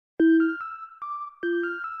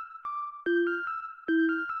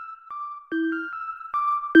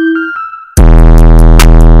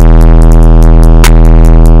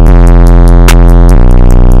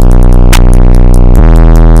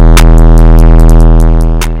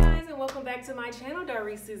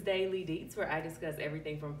Reese's Daily Deets, where I discuss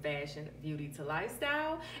everything from fashion, beauty to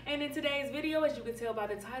lifestyle. And in today's video, as you can tell by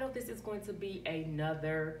the title, this is going to be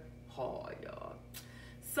another haul, y'all.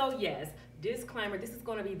 So yes, disclaimer, this is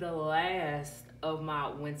going to be the last of my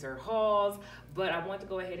winter hauls, but I want to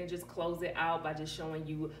go ahead and just close it out by just showing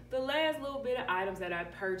you the last little bit of items that I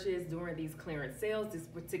purchased during these clearance sales. This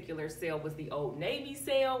particular sale was the Old Navy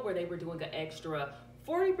sale, where they were doing an extra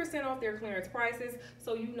 40% off their clearance prices.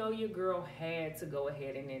 So you know your girl had to go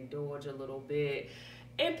ahead and indulge a little bit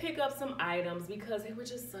and pick up some items because they were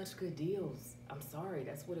just such good deals. I'm sorry,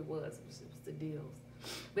 that's what it was. It was the deals.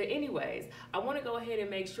 But anyways, I want to go ahead and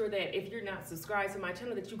make sure that if you're not subscribed to my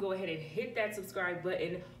channel, that you go ahead and hit that subscribe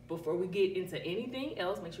button. Before we get into anything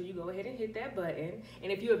else, make sure you go ahead and hit that button.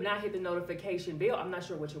 And if you have not hit the notification bell, I'm not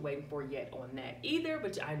sure what you're waiting for yet on that either,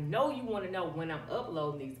 but I know you want to know when I'm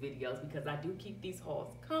uploading these videos because I do keep these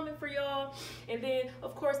hauls coming for y'all. And then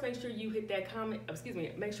of course, make sure you hit that comment,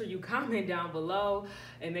 make sure you comment down below,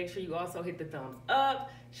 and make sure you also hit the thumbs up.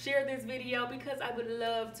 Share this video because I would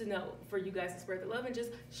love to know for you guys to spread the love and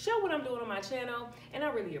just show what I'm doing on my channel, and I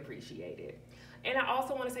really appreciate it. And I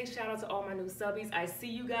also want to say shout out to all my new subbies. I see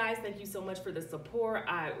you guys. Thank you so much for the support.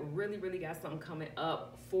 I really got something coming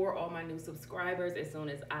up for all my new subscribers as soon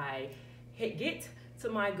as I get to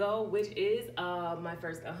my goal, which is my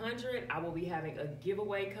first 100. I will be having a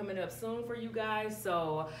giveaway coming up soon for you guys.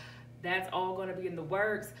 So that's all going to be in the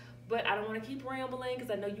works. But I don't want to keep rambling because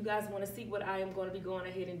I know you guys want to see what I am going to be going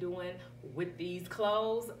ahead and doing with these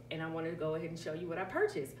clothes. And I want to go ahead and show you what I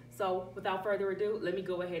purchased. So without further ado, let me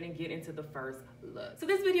go ahead and get into the first look. So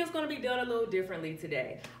this video is going to be done a little differently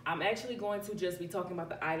today. I'm actually going to just be talking about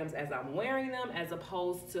the items as I'm wearing them as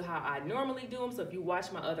opposed to how I normally do them. So if you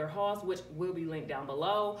watch my other hauls, which will be linked down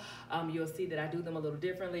below, you'll see that I do them a little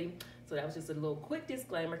differently. So that was just a little quick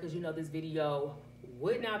disclaimer because you know this video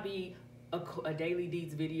would not be a daily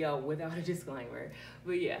deeds video without a disclaimer.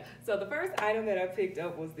 But yeah, so the first item that I picked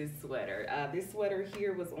up was this sweater. This sweater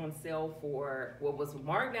here was on sale for what was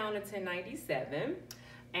marked down to $10.97,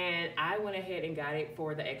 and I went ahead and got it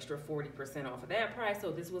for the extra 40% off of that price.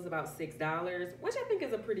 So this was about $6, which I think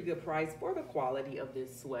is a pretty good price for the quality of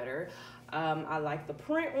this sweater. I like the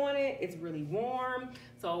print on it. It's really warm.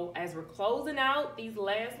 So as we're closing out these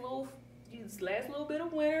last little bit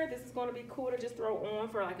of winter, this is going to be cool to just throw on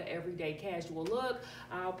for like an everyday casual look.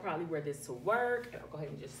 I'll probably wear this to work, and I'll go ahead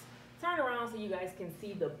and just turn around so you guys can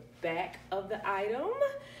see the back of the item.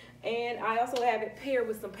 And I also have it paired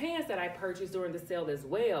with some pants that I purchased during the sale as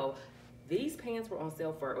well. These pants were on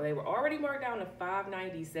sale they were already marked down to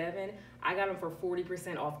 $5.97. I got them for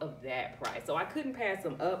 40% off of that price. So I couldn't pass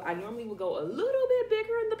them up. I normally would go a little bit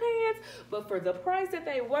bigger in the pants, but for the price that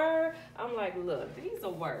they were, I'm like, look, these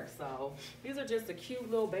will work. So these are just a cute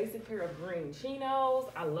little basic pair of green chinos.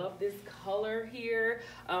 I love this color here.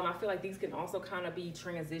 I feel like these can also kind of be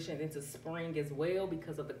transitioned into spring as well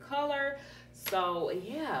because of the color. So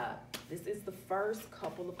yeah, this is the first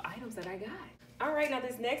couple of items that I got. All right, now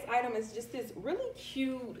this next item is just this really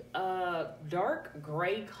cute dark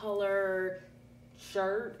gray color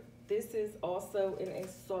shirt. This is also in a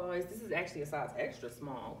size, this is actually a size extra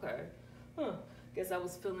small, okay. Guess I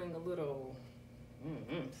was feeling a little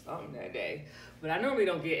something that day. But I normally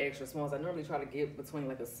don't get extra smalls. I normally try to get between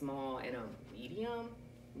like a small and a medium,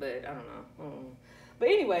 but I don't know. But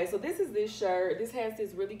anyway, so this is this shirt. This has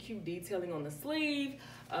this really cute detailing on the sleeve.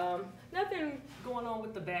 Nothing going on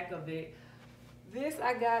with the back of it. This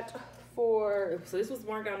I got for, so this was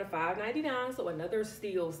marked down to $5.99, so another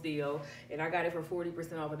steal, and I got it for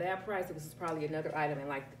 40% off of that price. So this is probably another item in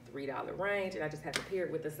like the $3 range, and I just had to pair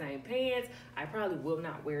it with the same pants. I probably will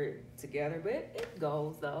not wear it together, but it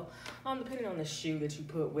goes though, depending on the shoe that you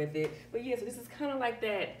put with it. But yeah, so this is kind of like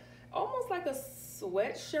that, almost like a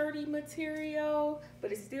sweatshirty material,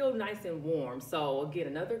 but it's still nice and warm. So again,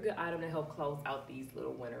 another good item to help close out these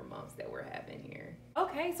little winter months that we're having here.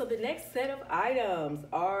 Okay, so the next set of items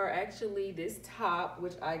are actually this top,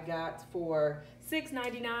 which I got for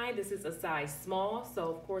 $6.99. This is a size small, so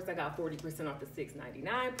of course I got 40% off the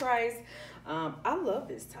 $6.99 price. I love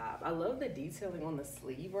this top. I love the detailing on the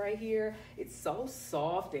sleeve right here. It's so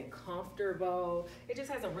soft and comfortable. It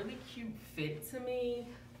just has a really cute fit to me.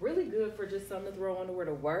 Really good for just something to throw on to wear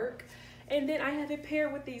to work. And then I have it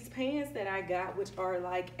paired with these pants that I got, which are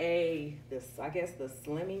like I guess the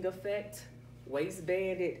slimming effect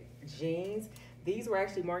waistbanded jeans. These were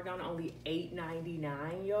actually marked down to only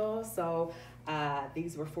 $8.99, y'all. So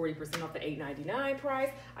these were 40% off the $8.99 price.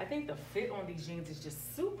 I think the fit on these jeans is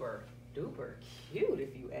just super duper cute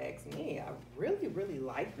if you ask me. I really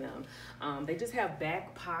like them. They just have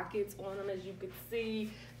back pockets on them, as you can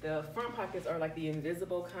see. The front pockets are like the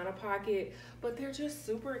invisible kind of pocket, but they're just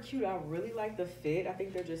super cute. I really like the fit. I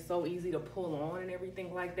think they're just so easy to pull on and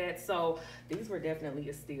everything like that. So these were definitely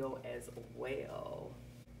a steal as well.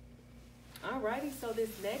 Alrighty, so this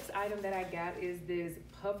next item that I got is this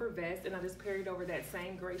puffer vest, and I just paired it over that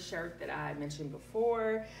same gray shirt that I mentioned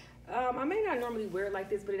before. I may not normally wear it like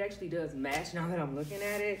this, but it actually does match now that I'm looking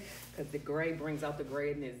at it, because the gray brings out the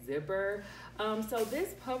gray in this zipper. So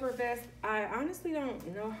this puffer vest, I honestly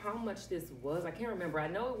don't know how much this was. I can't remember. I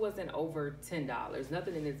know it wasn't over $10.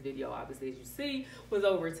 Nothing in this video, obviously, as you see, was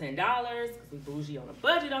over $10, because we bougie on a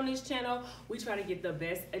budget on this channel. We try to get the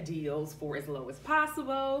best deals for as low as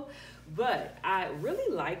possible. But I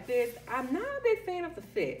really like this. I'm not a big fan of the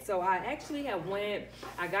fit. So I actually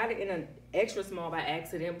I got it in an extra small by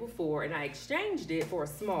accident before, and I exchanged it for a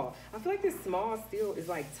small. I feel like this small still is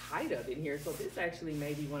like tight up in here. So this actually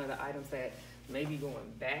may be one of the items that may be going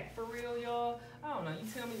back for real, y'all. I don't know. You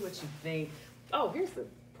tell me what you think. Oh, here's the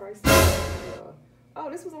price. Oh,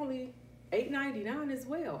 this was only $8.99 as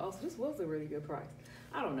well. Oh, so this was a really good price.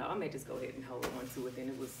 I don't know. I may just go ahead and hold on to it. Then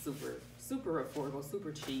it was super affordable,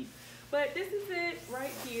 super cheap. But this is it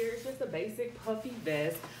right here. It's just a basic puffy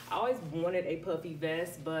vest. I always wanted a puffy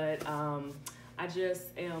vest, but I don't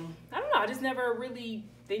know. I just never really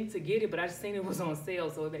think to get it, but I just seen it was on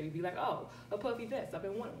sale, so it made me be like, oh, a puffy vest. I've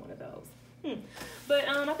been wanting one of those. But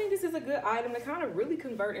I think this is a good item to kind of really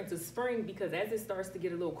convert into spring, because as it starts to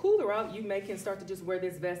get a little cooler out, you can start to just wear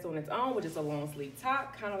this vest on its own with just a long sleeve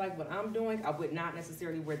top, kind of like what I'm doing. I would not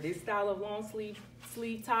necessarily wear this style of long sleeve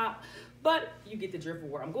top, but you get the drift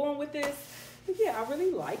of where I'm going with this. But yeah, I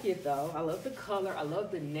really like it though. I love the color. I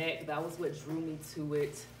love the neck. That was what drew me to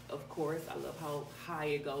it. Of course, I love how high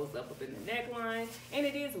it goes up in the neckline, and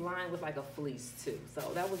it is lined with like a fleece too.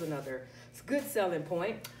 So that was another good selling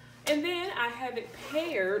point. And then I have it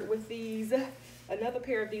paired with another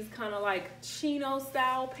pair of these kind of like chino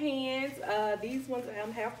style pants. These ones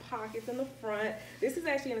have pockets in the front. This is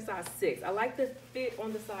actually in a size 6. I like the fit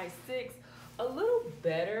on the size 6 a little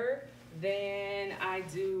better than I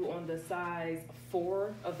do on the size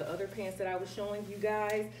 4 of the other pants that I was showing you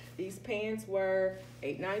guys. These pants were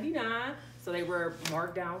 $8.99, so they were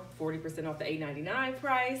marked down 40% off the $8.99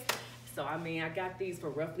 price. So, I mean, I got these for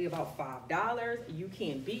roughly about $5. You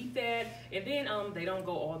can't beat that. And then they don't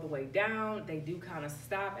go all the way down. They do kind of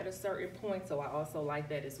stop at a certain point. So I also like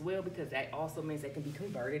that as well, because that also means they can be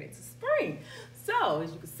converted into spring. So,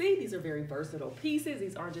 as you can see, these are very versatile pieces.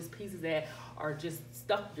 These aren't just pieces that are just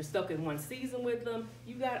you're stuck in one season with them.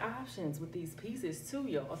 You got options with these pieces too,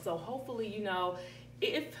 y'all. So hopefully, you know,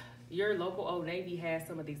 if your local Old Navy has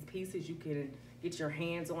some of these pieces, you can get your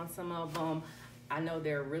hands on some of them. I know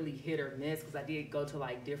they're really hit or miss, because I did go to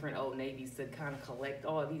like different Old Navies to kind of collect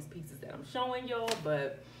all of these pieces that I'm showing y'all,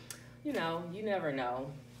 but you know, you never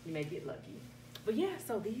know. You may get lucky. But yeah,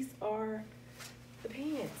 so these are the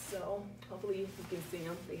pants. So hopefully you can see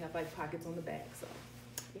them. They have like pockets on the back, so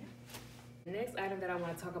yeah. The next item that I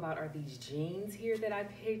want to talk about are these jeans here that I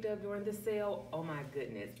picked up during the sale. Oh my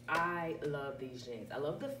goodness, I love these jeans. I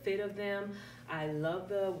love the fit of them. I love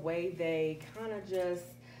the way they kind of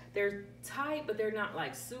they're tight, but they're not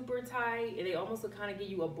like super tight, and they almost kind of give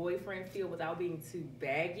you a boyfriend feel without being too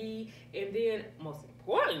baggy. And then most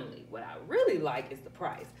importantly, what I really like is the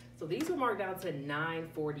price. So these were marked down to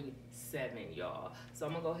 $9.47, y'all. So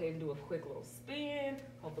I'm gonna go ahead and do a quick little spin.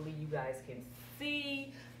 Hopefully you guys can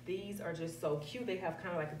see. These are just so cute. They have kind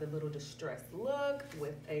of like the little distressed look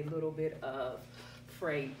with a little bit of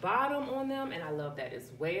frayed bottom on them, and I love that as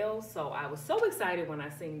well. So I was so excited when I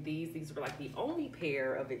seen these. These were like the only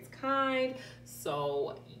pair of its kind.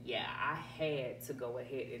 So yeah, I had to go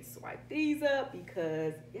ahead and swipe these up,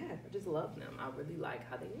 because yeah, I just love them. I really like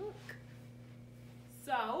how they look.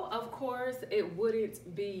 So of course it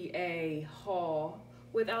wouldn't be a haul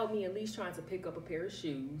without me at least trying to pick up a pair of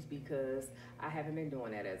shoes, because I haven't been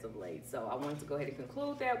doing that as of late. So I wanted to go ahead and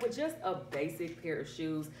conclude that with just a basic pair of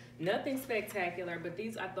shoes. Nothing spectacular, but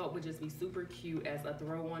these I thought would just be super cute as a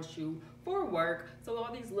throw-on shoe for work. So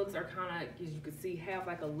all these looks are kind of, as you can see, have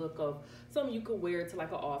like a look of something you could wear to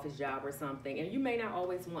like an office job or something. And you may not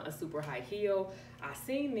always want a super high heel. I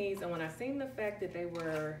seen these, and when I seen the fact that they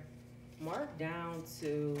were marked down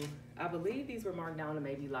to, I believe these were marked down to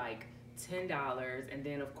maybe like $10, and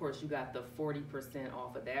then of course you got the 40%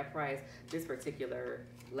 off of that price. This particular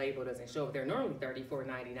label doesn't show up. They're normally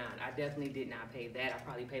 $34.99. I definitely did not pay that. I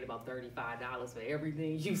probably paid about $35 for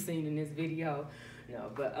everything you've seen in this video. No,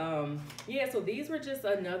 but yeah, so these were just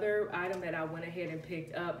another item that I went ahead and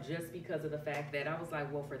picked up just because of the fact that I was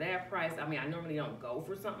like, well, for that price, I mean, I normally don't go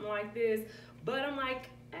for something like this, but I'm like,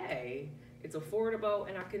 hey, it's affordable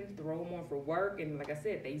and I can throw them on for work. And like I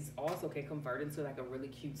said, these also can convert into like a really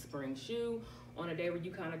cute spring shoe on a day where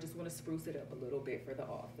you kind of just want to spruce it up a little bit for the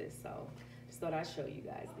office. So just thought I'd show you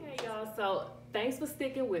guys these. Hey y'all, so thanks for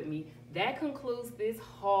sticking with me. That concludes this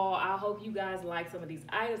haul. I hope you guys like some of these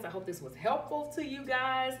items. I hope this was helpful to you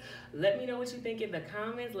guys. Let me know what you think in the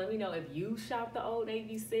comments. Let me know if you shopped the Old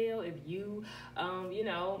Navy sale, if you, you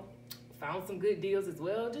know, found some good deals as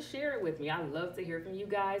well. Just share it with me. I love to hear from you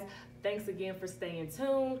guys. Thanks again for staying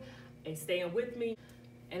tuned and staying with me.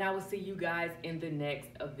 And I will see you guys in the next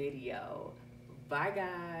video. Bye,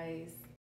 guys.